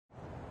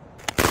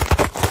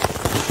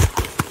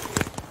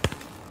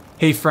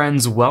Hey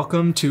friends,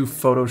 welcome to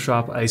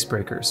Photoshop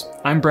Icebreakers.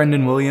 I'm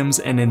Brenden Williams,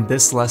 and in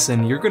this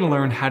lesson, you're going to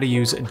learn how to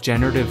use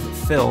Generative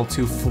Fill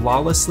to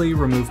flawlessly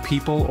remove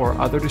people or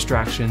other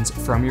distractions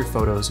from your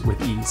photos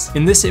with ease.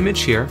 In this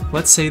image here,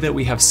 let's say that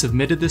we have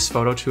submitted this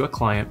photo to a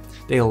client.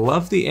 They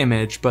love the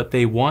image, but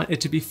they want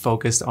it to be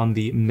focused on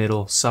the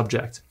middle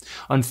subject.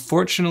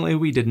 Unfortunately,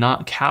 we did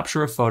not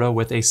capture a photo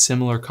with a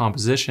similar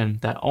composition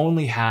that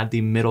only had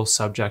the middle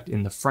subject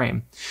in the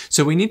frame.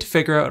 So we need to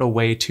figure out a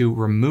way to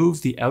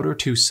remove the outer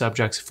two subjects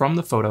from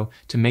the photo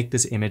to make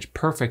this image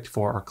perfect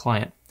for our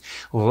client.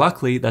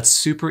 Luckily, that's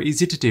super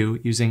easy to do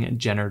using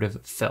Generative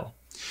Fill.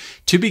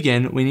 To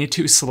begin, we need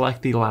to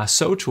select the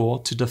lasso tool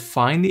to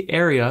define the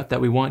area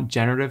that we want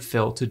Generative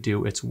Fill to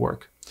do its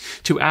work.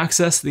 To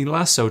access the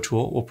lasso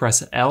tool, we'll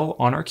press L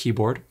on our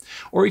keyboard,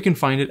 or you can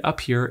find it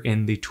up here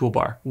in the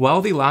toolbar.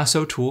 While the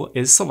lasso tool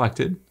is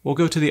selected, we'll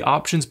go to the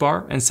options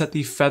bar and set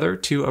the feather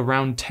to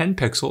around 10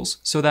 pixels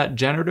so that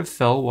Generative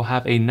Fill will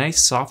have a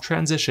nice soft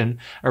transition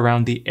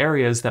around the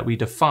areas that we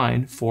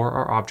define for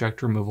our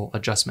object removal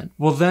adjustment.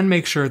 We'll then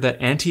make sure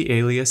that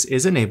anti-alias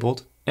is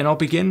enabled, and I'll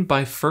begin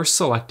by first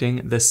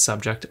selecting this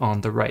subject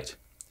on the right.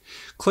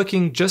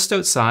 Clicking just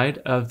outside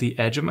of the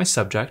edge of my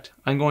subject,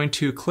 I'm going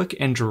to click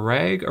and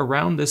drag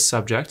around this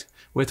subject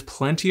with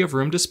plenty of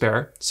room to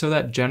spare so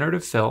that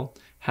Generative Fill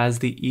has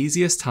the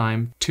easiest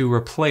time to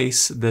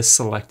replace this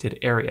selected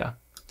area.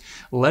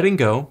 Letting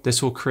go,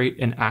 this will create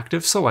an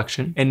active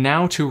selection, and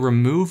now to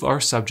remove our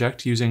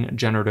subject using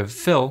Generative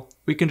Fill,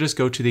 we can just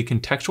go to the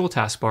contextual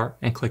taskbar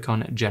and click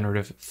on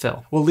Generative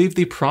Fill. We'll leave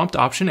the prompt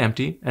option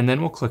empty, and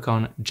then we'll click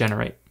on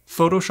Generate.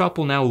 Photoshop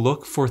will now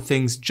look for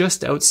things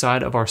just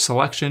outside of our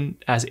selection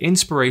as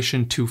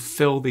inspiration to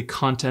fill the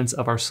contents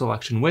of our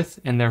selection with,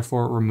 and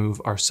therefore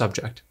remove our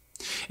subject.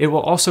 It will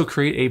also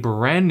create a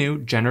brand new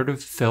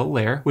Generative Fill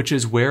layer, which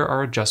is where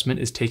our adjustment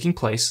is taking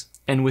place.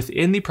 And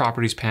within the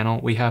Properties panel,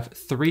 we have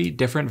 3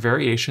 different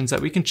variations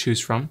that we can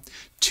choose from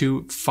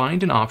to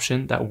find an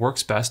option that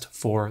works best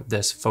for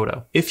this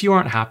photo. If you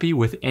aren't happy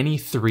with any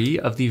 3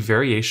 of the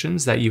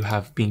variations that you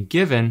have been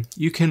given,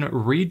 you can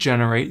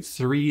regenerate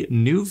 3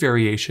 new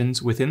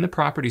variations within the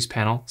Properties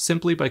panel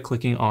simply by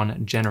clicking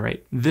on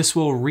Generate. This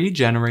will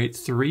regenerate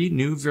 3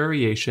 new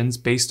variations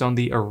based on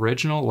the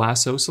original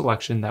lasso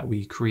selection that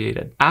we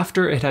created.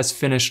 After it has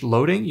finished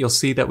loading, you'll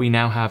see that we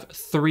now have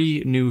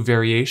 3 new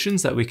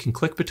variations that we can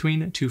click between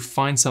to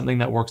find something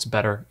that works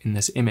better in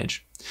this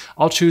image.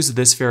 I'll choose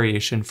this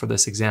variation for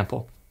this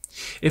example.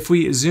 If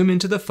we zoom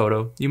into the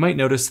photo, you might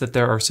notice that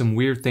there are some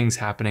weird things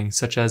happening,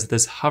 such as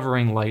this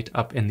hovering light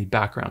up in the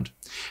background.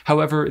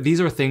 However,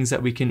 these are things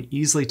that we can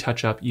easily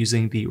touch up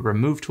using the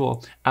Remove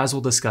tool, as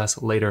we'll discuss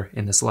later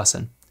in this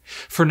lesson.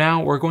 For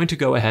now, we're going to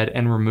go ahead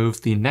and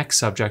remove the next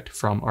subject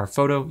from our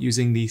photo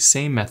using the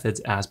same methods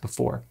as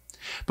before.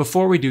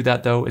 Before we do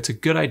that though, it's a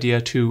good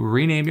idea to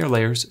rename your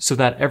layers so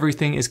that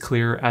everything is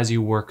clear as you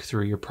work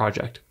through your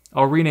project.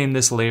 I'll rename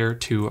this layer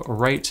to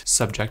Right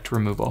Subject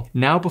Removal.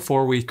 Now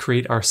before we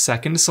create our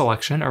second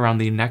selection around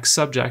the next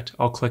subject,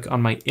 I'll click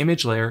on my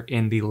image layer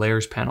in the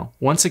Layers panel.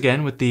 Once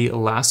again, with the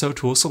lasso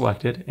tool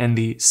selected and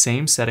the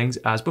same settings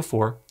as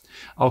before,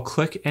 I'll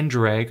click and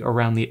drag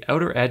around the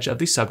outer edge of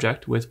the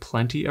subject with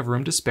plenty of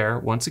room to spare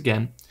once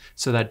again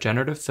so that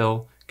Generative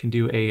Fill can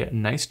do a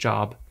nice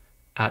job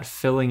at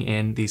filling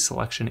in the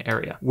selection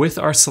area. With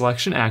our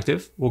selection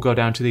active, we'll go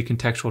down to the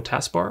contextual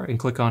taskbar and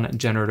click on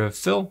Generative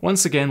Fill.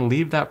 Once again,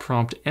 leave that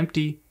prompt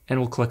empty and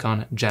we'll click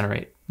on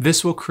Generate.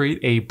 This will create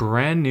a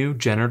brand new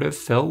Generative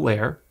Fill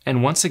layer.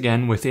 And once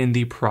again, within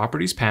the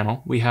Properties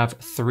panel, we have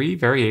 3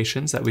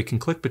 variations that we can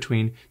click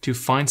between to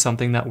find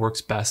something that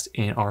works best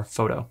in our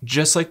photo.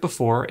 Just like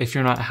before, if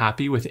you're not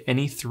happy with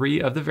any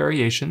 3 of the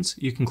variations,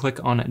 you can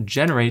click on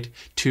Generate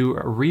to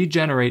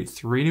regenerate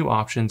 3 new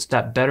options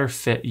that better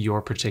fit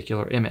your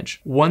particular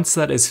image. Once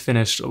that is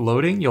finished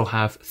loading, you'll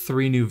have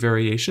 3 new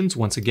variations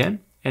once again,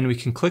 and we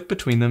can click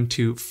between them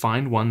to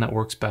find one that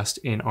works best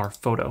in our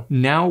photo.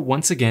 Now,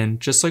 once again,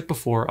 just like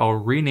before, I'll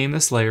rename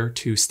this layer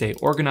to stay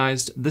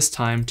organized, this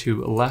time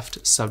to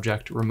Left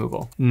Subject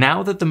Removal.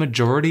 Now that the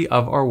majority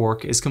of our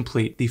work is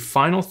complete, the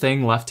final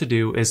thing left to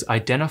do is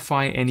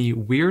identify any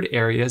weird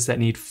areas that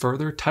need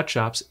further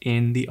touch-ups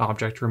in the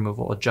object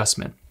removal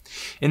adjustment.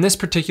 In this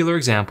particular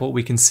example,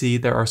 we can see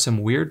there are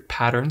some weird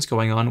patterns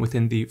going on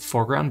within the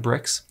foreground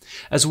bricks,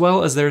 as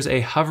well as there's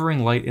a hovering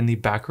light in the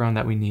background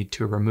that we need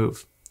to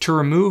remove. To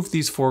remove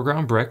these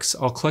foreground bricks,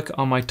 I'll click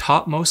on my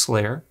topmost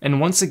layer, and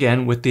once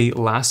again with the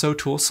lasso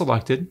tool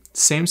selected,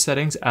 same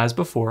settings as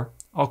before,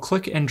 I'll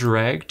click and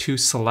drag to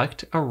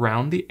select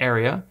around the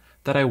area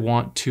that I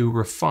want to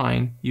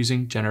refine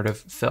using Generative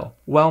Fill.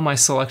 While my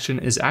selection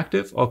is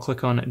active, I'll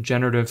click on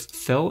Generative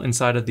Fill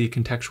inside of the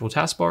contextual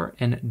taskbar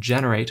and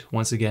Generate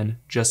once again,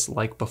 just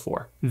like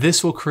before.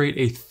 This will create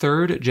a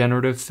 3rd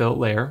Generative Fill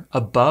layer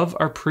above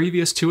our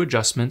previous 2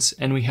 adjustments,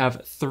 and we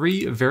have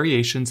 3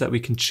 variations that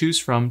we can choose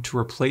from to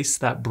replace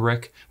that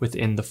brick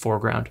within the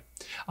foreground.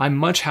 I'm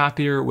much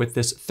happier with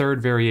this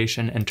 3rd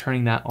variation, and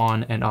turning that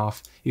on and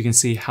off, you can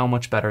see how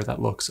much better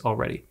that looks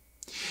already.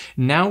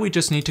 Now we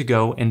just need to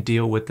go and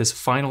deal with this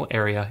final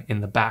area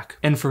in the back.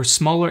 And for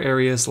smaller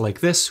areas like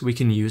this, we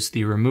can use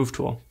the Remove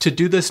tool. To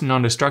do this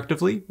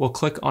non-destructively, we'll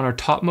click on our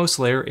topmost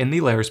layer in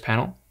the Layers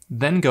panel,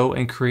 then go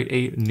and create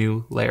a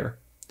new layer.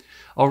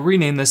 I'll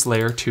rename this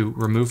layer to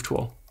Remove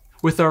tool.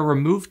 With our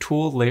Remove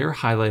tool layer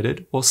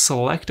highlighted, we'll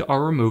select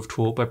our Remove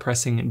tool by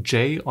pressing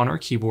J on our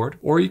keyboard,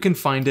 or you can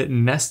find it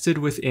nested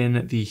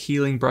within the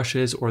healing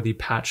brushes or the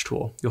patch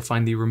tool. You'll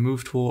find the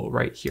Remove tool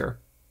right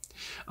here.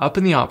 Up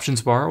in the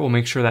options bar, we'll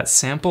make sure that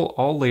Sample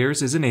All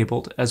Layers is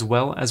enabled, as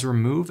well as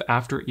Remove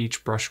after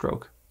each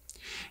brushstroke.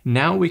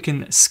 Now we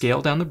can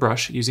scale down the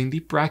brush using the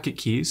bracket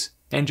keys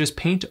and just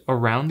paint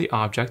around the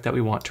object that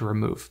we want to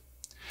remove.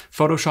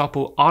 Photoshop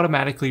will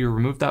automatically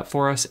remove that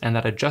for us, and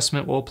that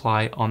adjustment will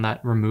apply on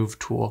that Remove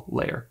tool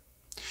layer.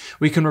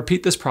 We can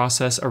repeat this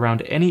process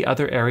around any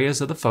other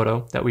areas of the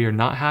photo that we are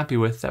not happy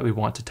with that we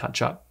want to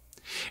touch up.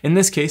 In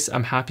this case,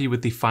 I'm happy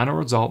with the final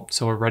result,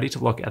 so we're ready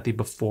to look at the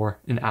before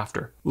and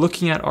after.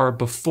 Looking at our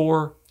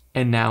before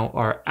and now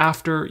our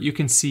after, you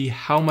can see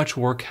how much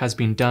work has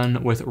been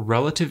done with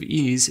relative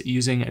ease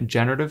using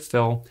Generative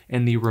Fill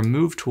and the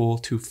Remove tool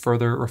to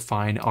further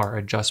refine our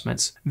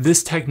adjustments.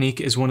 This technique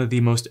is one of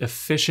the most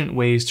efficient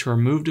ways to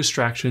remove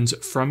distractions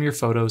from your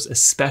photos,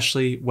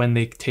 especially when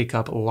they take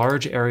up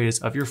large areas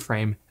of your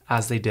frame,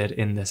 as they did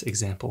in this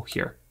example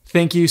here.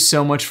 Thank you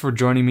so much for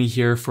joining me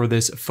here for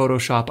this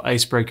Photoshop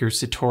Icebreakers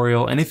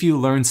tutorial, and if you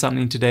learned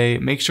something today,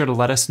 make sure to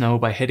let us know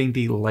by hitting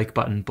the like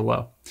button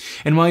below.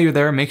 And while you're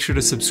there, make sure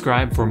to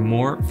subscribe for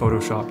more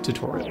Photoshop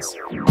tutorials.